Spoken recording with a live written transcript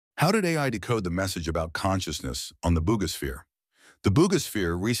How did AI decode the message about consciousness on the Buga sphere? The Buga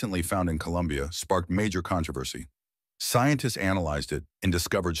sphere, recently found in Colombia, sparked major controversy. Scientists analyzed it and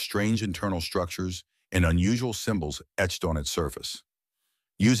discovered strange internal structures and unusual symbols etched on its surface.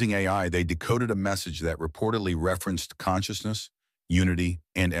 Using AI, they decoded a message that reportedly referenced consciousness, unity,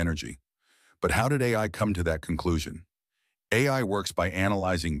 and energy. But how did AI come to that conclusion? AI works by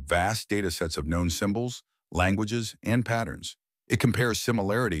analyzing vast data sets of known symbols, languages, and patterns. It compares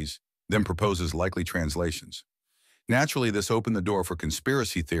similarities, then proposes likely translations. Naturally, this opened the door for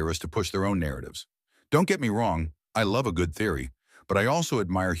conspiracy theorists to push their own narratives. Don't get me wrong, I love a good theory, but I also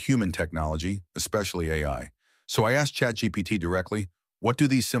admire human technology, especially AI. So I asked ChatGPT directly, what do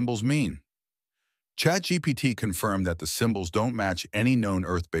these symbols mean? ChatGPT confirmed that the symbols don't match any known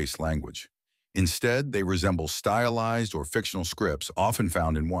Earth-based language. Instead, they resemble stylized or fictional scripts often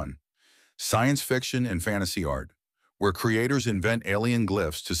found in science fiction and fantasy art, where creators invent alien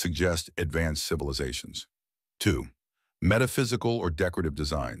glyphs to suggest advanced civilizations. 2. Metaphysical or decorative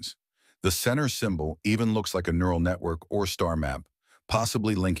designs. The center symbol even looks like a neural network or star map,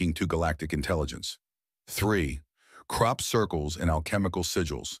 possibly linking to galactic intelligence. 3. Crop circles and alchemical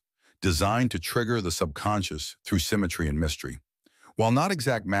sigils, designed to trigger the subconscious through symmetry and mystery. While not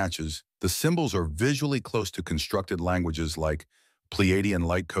exact matches, the symbols are visually close to constructed languages like Pleiadian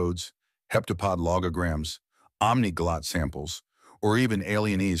light codes, heptapod logograms, omniglot samples, or even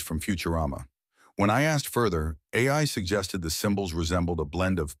Alienese from Futurama. When I asked further, AI suggested the symbols resembled a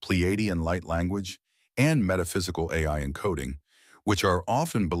blend of Pleiadian light language and metaphysical AI encoding, which are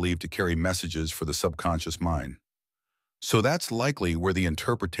often believed to carry messages for the subconscious mind. So that's likely where the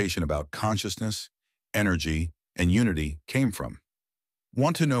interpretation about consciousness, energy, and unity came from.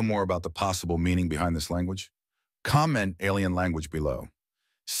 Want to know more about the possible meaning behind this language? Comment alien language below.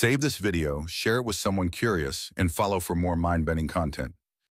 Save this video, share it with someone curious, and follow for more mind-bending content.